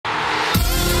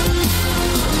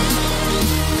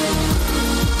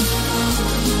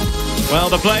Well,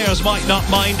 the players might not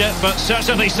mind it, but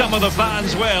certainly some of the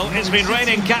fans will. It's been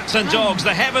raining cats and dogs.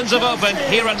 The heavens have opened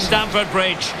here at Stamford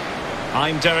Bridge.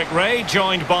 I'm Derek Ray,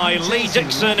 joined by Lee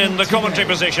Dixon in the commentary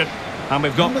position. And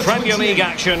we've got Premier League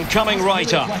action coming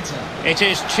right up. It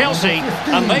is Chelsea,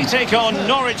 and they take on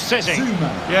Norwich City.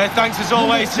 Yeah, thanks as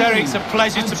always, Derek. It's a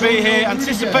pleasure to be here.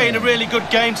 Anticipating a really good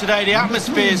game today. The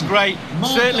atmosphere is great.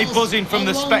 Certainly buzzing from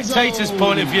the spectators'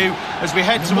 point of view as we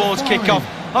head towards kick-off.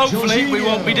 Hopefully, we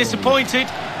won't be disappointed.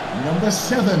 Number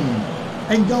 7,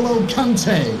 N'Golo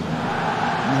Kante.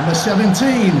 Number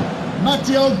 17,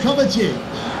 Mateo Kovacic.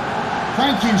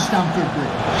 Thank you, Stamford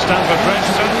Bridge. Stamford Bridge,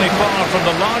 certainly far from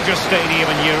the largest stadium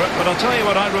in Europe, but I'll tell you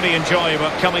what I really enjoy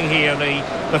about coming here,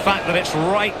 the fact that it's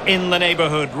right in the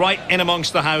neighbourhood, right in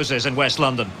amongst the houses in West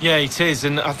London. Yeah, it is,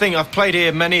 and I think I've played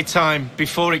here many a time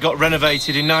before it got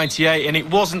renovated in '98, and it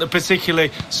wasn't a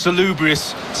particularly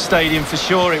salubrious stadium for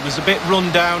sure. It was a bit run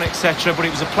down, etc., but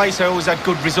it was a place I always had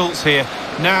good results here.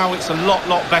 Now it's a lot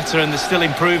better, and they're still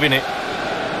improving it.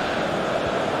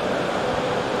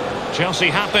 Chelsea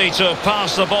happy to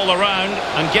pass the ball around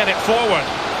and get it forward.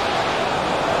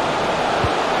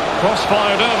 Cross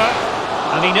fired over,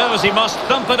 and he knows he must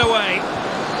thump it away.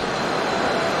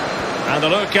 And a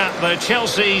look at the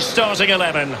Chelsea starting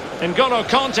 11. N'Golo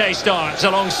Kante starts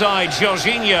alongside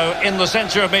Jorginho in the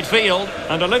centre of midfield,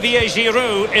 and Olivier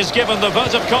Giroud is given the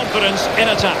vote of confidence in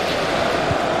attack.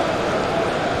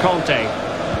 Kante.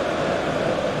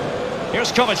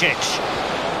 Here's Kovacic.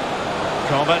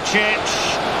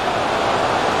 Kovacic.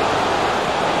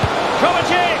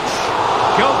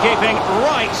 Goalkeeping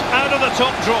right out of the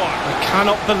top drawer. I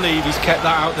cannot believe he's kept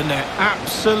that out the net.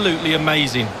 Absolutely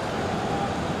amazing.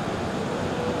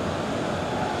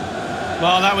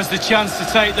 Well, that was the chance to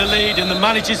take the lead, and the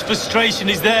manager's frustration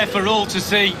is there for all to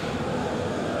see.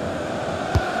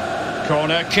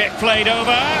 Corner kick played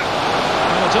over.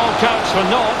 And it all counts for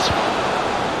naught.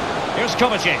 Here's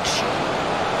Kovacic.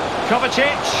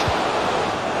 Kovacic.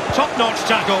 Top-notch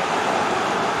tackle.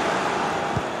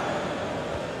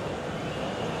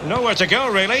 Nowhere to go,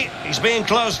 really. He's being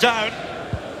closed down.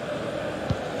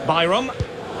 Byram.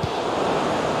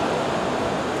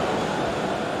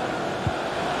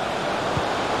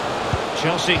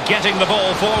 Chelsea getting the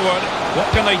ball forward. What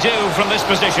can they do from this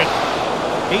position?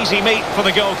 Easy meat for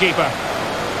the goalkeeper.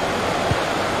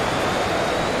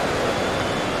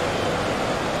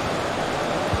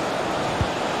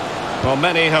 Well,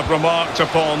 many have remarked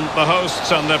upon the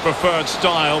hosts and their preferred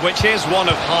style, which is one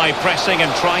of high pressing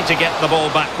and trying to get the ball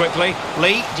back quickly.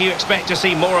 Lee, do you expect to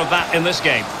see more of that in this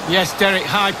game? Yes, Derek,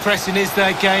 high pressing is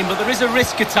their game, but there is a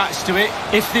risk attached to it.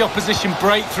 If the opposition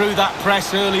break through that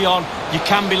press early on, you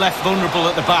can be left vulnerable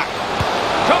at the back.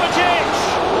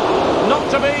 Kovacic! Not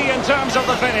to be in terms of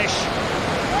the finish.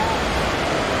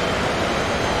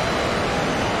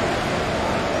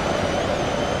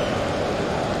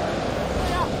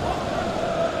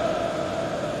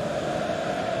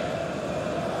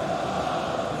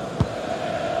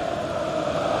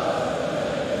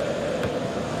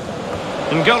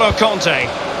 N'Golo Kante.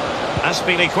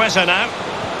 Azpilicueta now.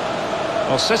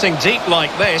 Well, sitting deep like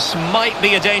this might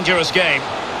be a dangerous game.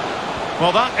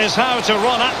 Well, that is how to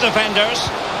run at defenders.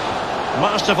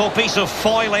 Masterful piece of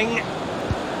foiling.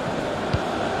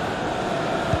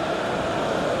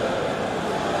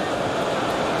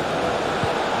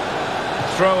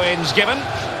 Throw-ins given.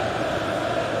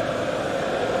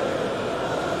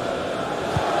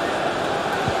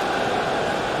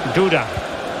 Duda.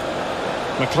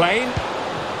 McLean.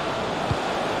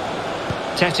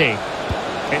 Teti.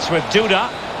 It's with Duda.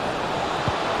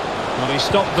 Well, he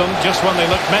stopped them just when they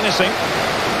looked menacing.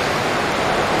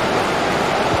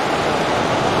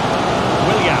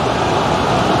 Willian.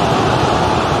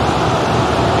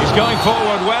 He's going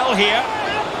forward well here.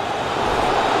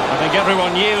 I think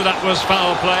everyone knew that was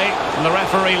foul play, and the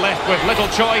referee left with little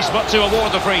choice but to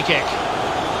award the free kick.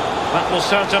 That will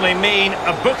certainly mean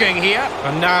a booking here.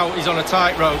 And now he's on a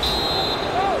tightrope.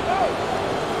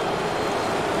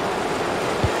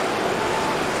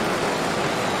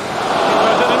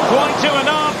 Quite to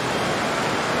enough.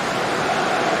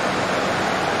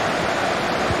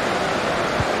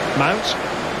 Mount.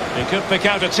 He could pick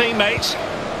out a teammate.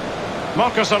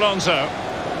 Marcos Alonso.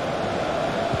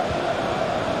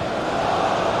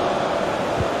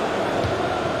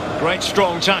 Great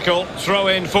strong tackle. Throw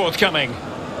in forthcoming.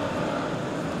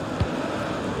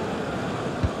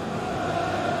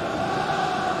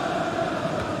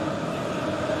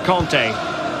 Kante.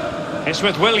 It's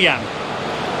with Willian.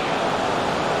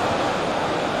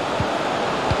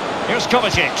 Here's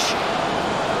Kovacic.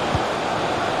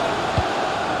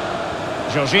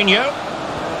 Jorginho.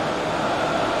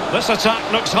 This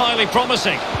attack looks highly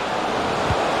promising.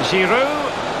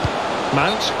 Giroud.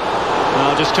 Mount.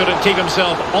 Well, just couldn't keep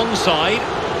himself onside.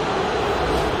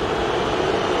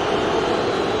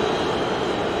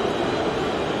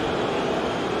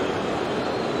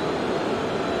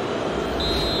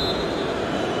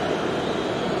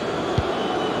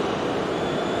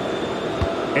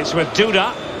 It's with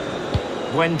Duda.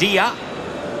 Buendia.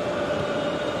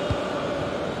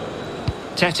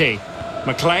 Tete.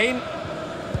 McLean.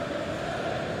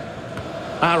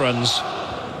 Aarons.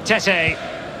 Tete.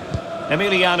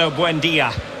 Emiliano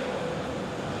Buendia.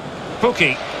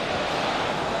 Pukki.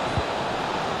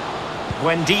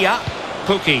 Buendia.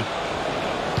 Pukki.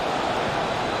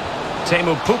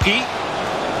 Teemu Pukki.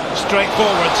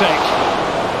 Straightforward take.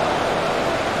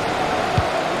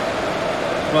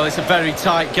 Well, it's a very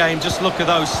tight game. Just look at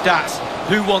those stats.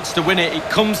 Who wants to win it? It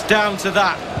comes down to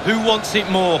that. Who wants it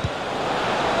more?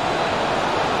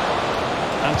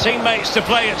 And teammates to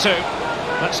play it to.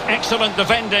 That's excellent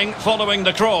defending following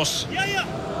the cross.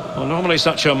 Well, normally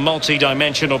such a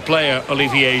multi-dimensional player,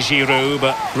 Olivier Giroud,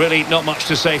 but really not much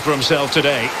to say for himself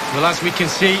today. Well, as we can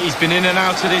see, he's been in and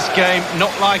out of this game.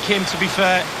 Not like him, to be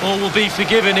fair. All will be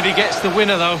forgiven if he gets the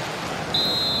winner, though.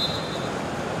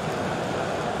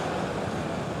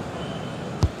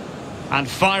 And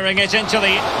firing it into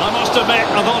the... I must admit,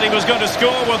 I thought he was going to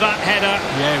score with that header.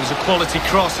 Yeah, it was a quality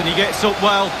cross, and he gets up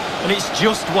well, and it's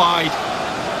just wide.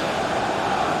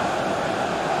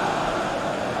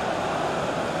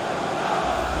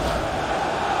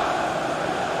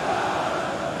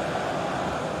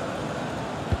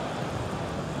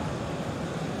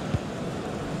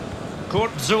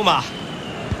 Kurt Zouma.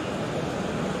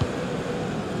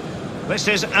 This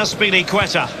is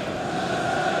Azpilicueta.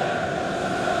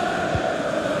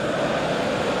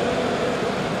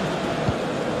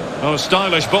 Oh,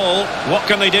 stylish ball. What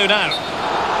can they do now?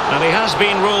 And he has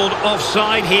been ruled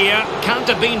offside here. Can't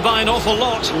have been by an awful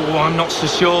lot. Oh, I'm not so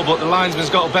sure, but the linesman's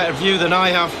got a better view than I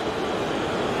have.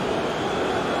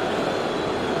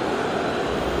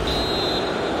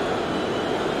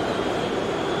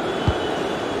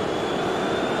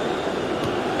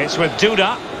 It's with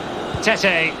Duda.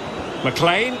 Tete.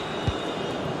 McLean.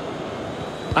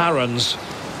 Aarons.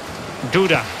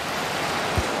 Duda.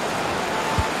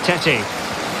 Tete.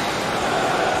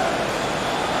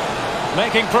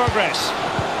 Making progress.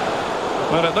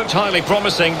 Well, it looked highly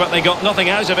promising, but they got nothing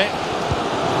out of it.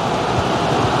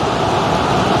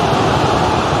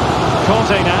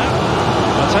 Conte now.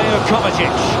 Mateo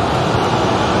Kovacic.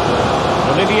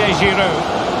 Olivier Giroud.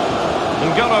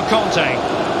 N'Golo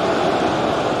Conte.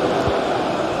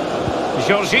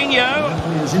 Jorginho. The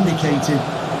referee has indicated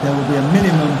there will be a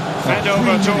minimum Fed of 3 over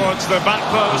minutes towards the back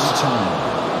post. time.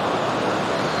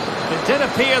 It did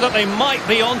appear that they might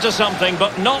be onto something,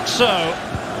 but not so.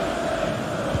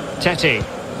 Tete.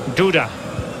 Duda.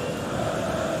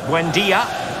 Buendia.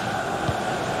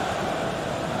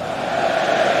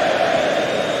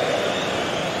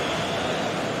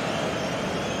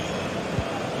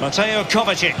 Mateo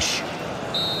Kovacic.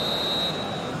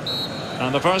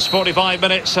 And the first 45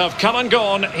 minutes have come and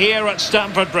gone here at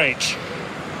Stamford Bridge.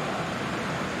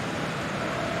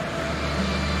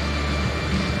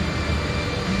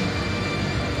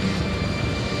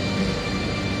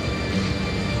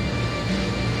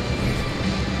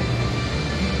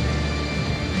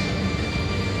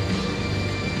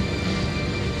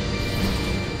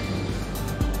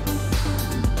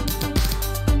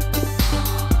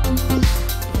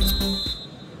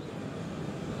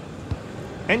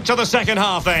 Into the second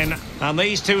half then, and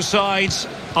these two sides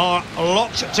are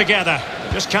locked together.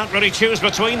 Just can't really choose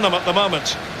between them at the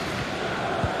moment.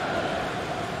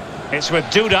 It's with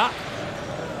Duda.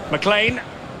 McLean.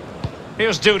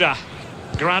 Here's Duda.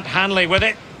 Grant Hanley with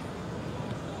it.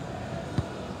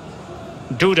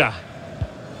 Duda.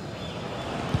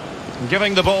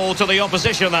 Giving the ball to the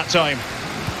opposition that time.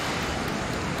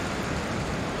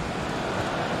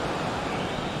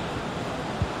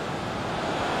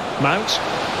 Mount.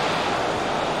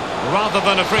 Rather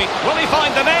than a free. Will he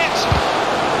find the net?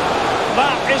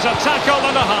 That is a tackle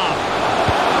and a half.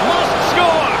 Must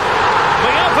score.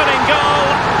 The opening goal.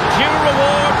 Due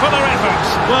reward for their efforts.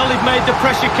 Well, they've made the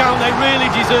pressure count. They really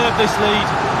deserve this lead.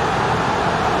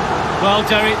 Well,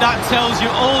 Derek, that tells you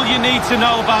all you need to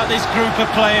know about this group of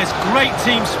players. Great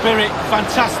team spirit.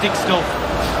 Fantastic stuff.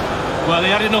 Well, he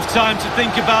had enough time to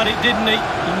think about it, didn't he?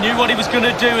 He knew what he was going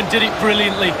to do and did it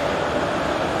brilliantly.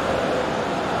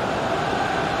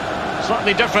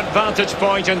 Slightly different vantage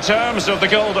point in terms of the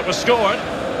goal that was scored.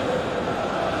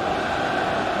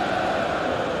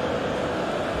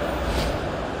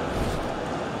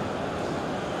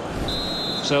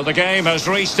 So the game has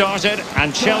restarted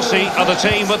and Chelsea are the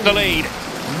team with the lead.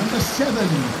 Number 7,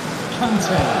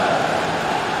 Kante.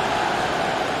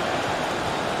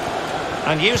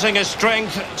 And using his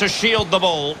strength to shield the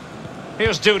ball.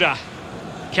 Here's Duda.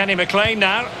 Kenny McLean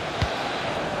now.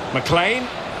 McLean.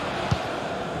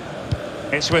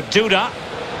 It's with Duda.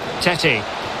 Teti.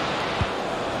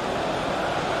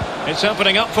 It's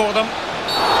opening up for them.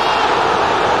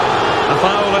 A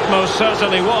foul it most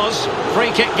certainly was.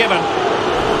 Free kick given.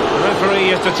 The referee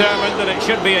is determined that it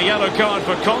should be a yellow card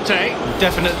for Conte.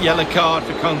 Definite yellow card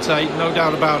for Conte, no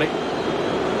doubt about it.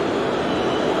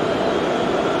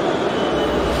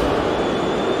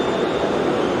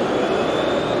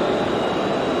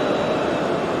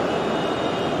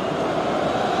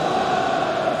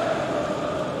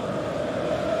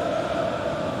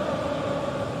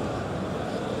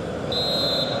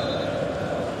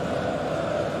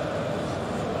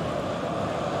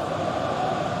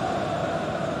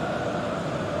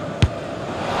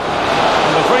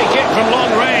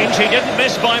 He didn't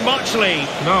miss by much, Lee.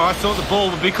 No, I thought the ball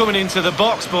would be coming into the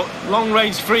box, but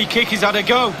long-range free kick, he's had a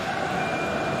go.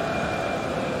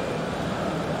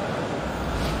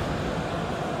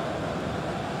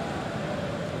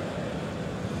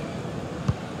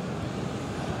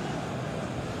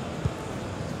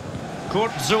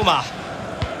 Kurt Zuma.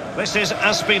 This is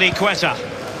Azpilicueta.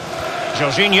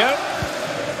 Jorginho.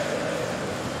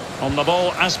 On the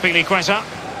ball, Azpilicueta.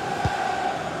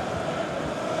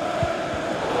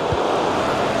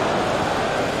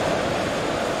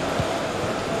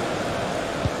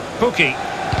 Pukki.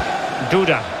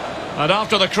 Duda. And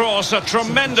after the cross, a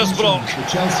tremendous block.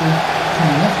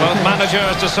 Both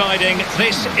managers deciding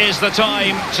this is the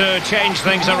time to change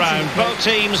things around. Both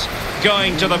teams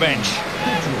going to the bench.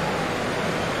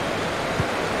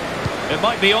 It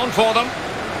might be on for them.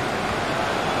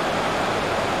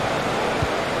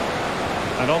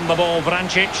 And on the ball,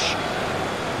 Vrancic.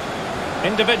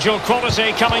 Individual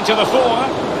quality coming to the fore.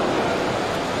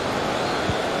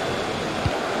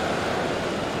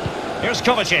 Here's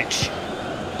Kovacic.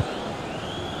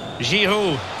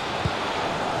 Giroud.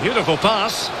 Beautiful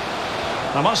pass.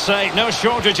 I must say, no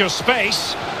shortage of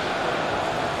space.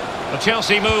 The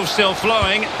Chelsea move still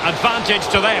flowing. Advantage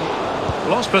to them.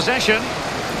 Lost possession.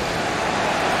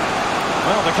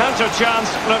 Well, the counter chance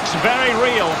looks very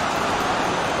real.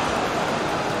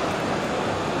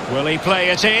 Will he play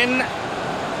it in?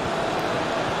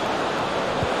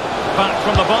 Back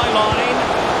from the byline.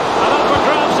 And up for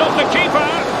grabs off the keeper.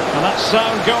 And that's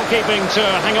sound goalkeeping to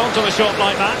hang on to the shot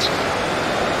like that.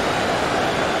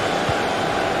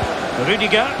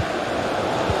 Rudiger.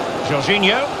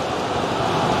 Jorginho.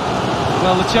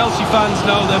 Well, the Chelsea fans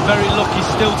know they're very lucky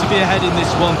still to be ahead in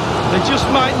this one. They just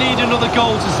might need another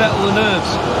goal to settle the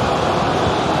nerves.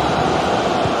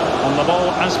 On the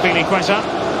ball, Azpilicueta.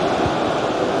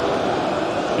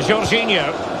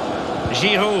 Jorginho.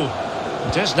 Giroud.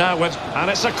 It is now with... And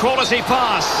it's a quality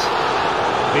pass.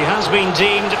 He has been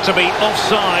deemed to be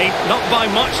offside, not by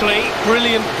much, Lee.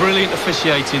 Brilliant, brilliant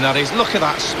officiating, that is. Look at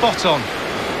that, spot on.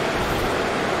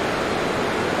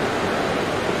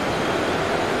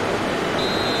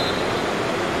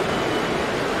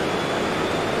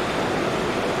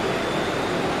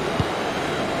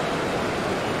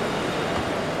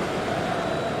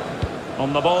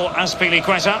 On the ball,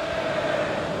 Azpilicueta.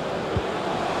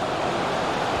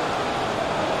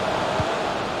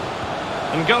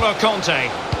 N'Golo Conte.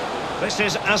 This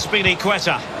is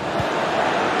Azpilicueta.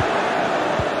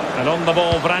 And on the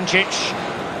ball, Vrancic.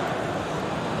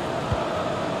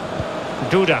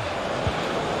 Duda.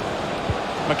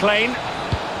 McLean.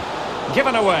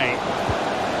 Given away.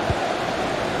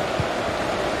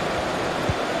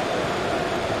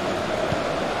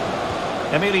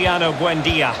 Emiliano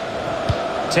Buendia.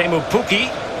 Teemu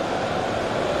Pukki.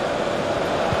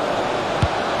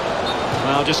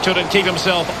 Well, just couldn't keep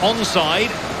himself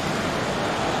onside.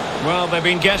 Well, they've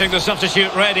been getting the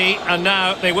substitute ready, and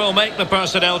now they will make the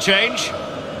personnel change.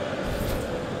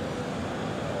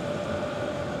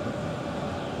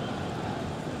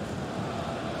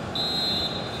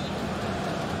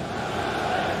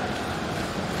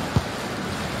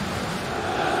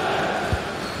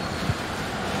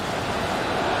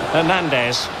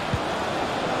 Hernandez.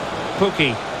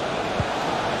 Pukki.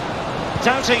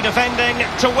 Doughty defending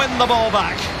to win the ball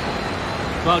back.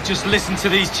 Well, just listen to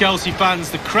these Chelsea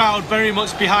fans. The crowd very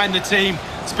much behind the team.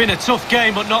 It's been a tough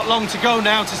game, but not long to go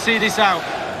now to see this out.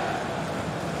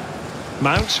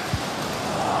 Mount.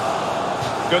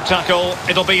 Good tackle.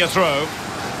 It'll be a throw.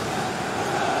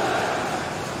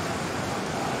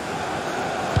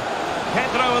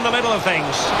 Pedro in the middle of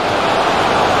things.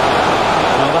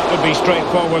 Well, that would be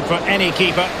straightforward for any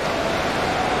keeper.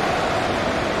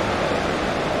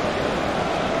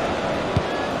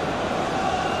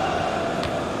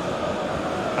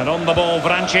 And on the ball,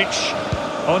 Vrancic.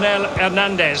 Onel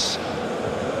Hernandez.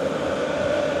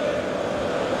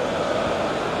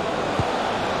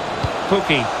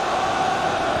 Pukki.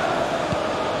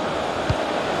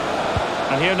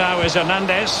 And here now is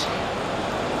Hernandez.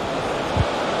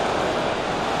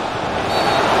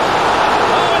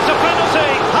 Oh, it's a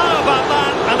penalty! How about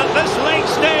that? And at this late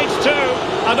stage too,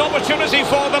 an opportunity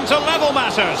for them to level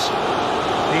matters.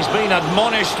 He's been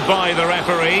admonished by the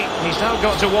referee. He's now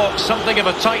got to walk something of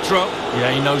a tightrope.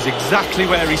 Yeah, he knows exactly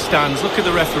where he stands. Look at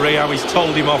the referee, how he's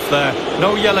told him off there.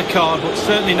 No yellow card, but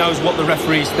certainly knows what the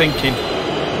referee's thinking.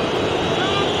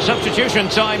 Substitution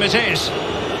time it is.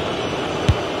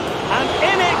 And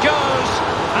in it goes,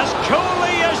 as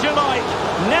coolly as you like.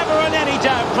 Never in any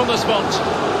doubt from the spot.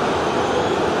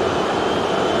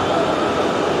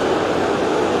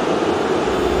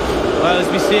 Well, as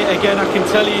we see it again, I can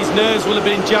tell you his nerves will have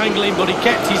been jangling, but he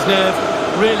kept his nerve.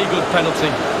 Really good penalty.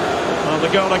 Well, the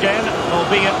goal again,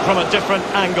 albeit from a different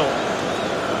angle.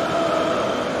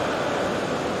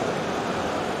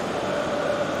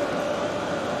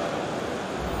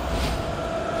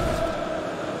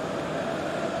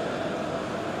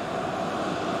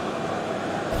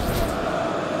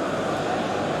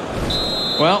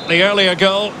 Well, the earlier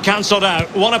goal cancelled out.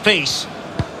 One apiece.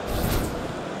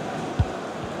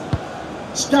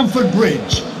 Stamford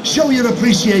Bridge, show your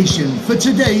appreciation for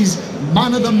today's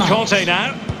man of the match. Conte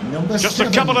now. Number Just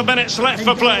 7, a couple of minutes left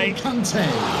for play. Kante.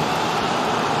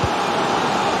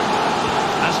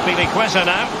 Azpilicueta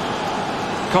now.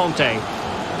 Conte.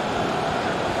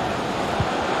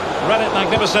 Read it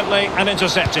magnificently and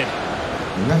intercepted.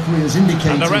 The referee has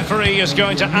indicated... And the referee is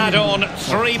going to add on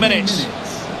 3 minutes. Of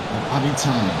added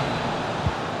time.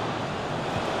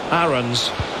 Aarons.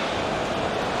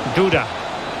 Duda.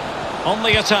 On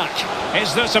the attack.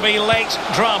 Is there to be late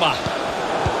drama?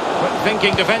 Quick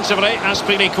thinking defensively,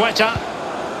 Azpilicueta.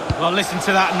 Well, listen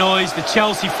to that noise. The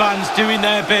Chelsea fans doing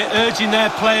their bit, urging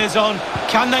their players on.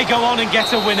 Can they go on and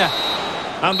get a winner?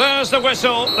 And there's the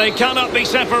whistle. They cannot be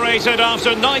separated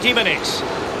after 90 minutes.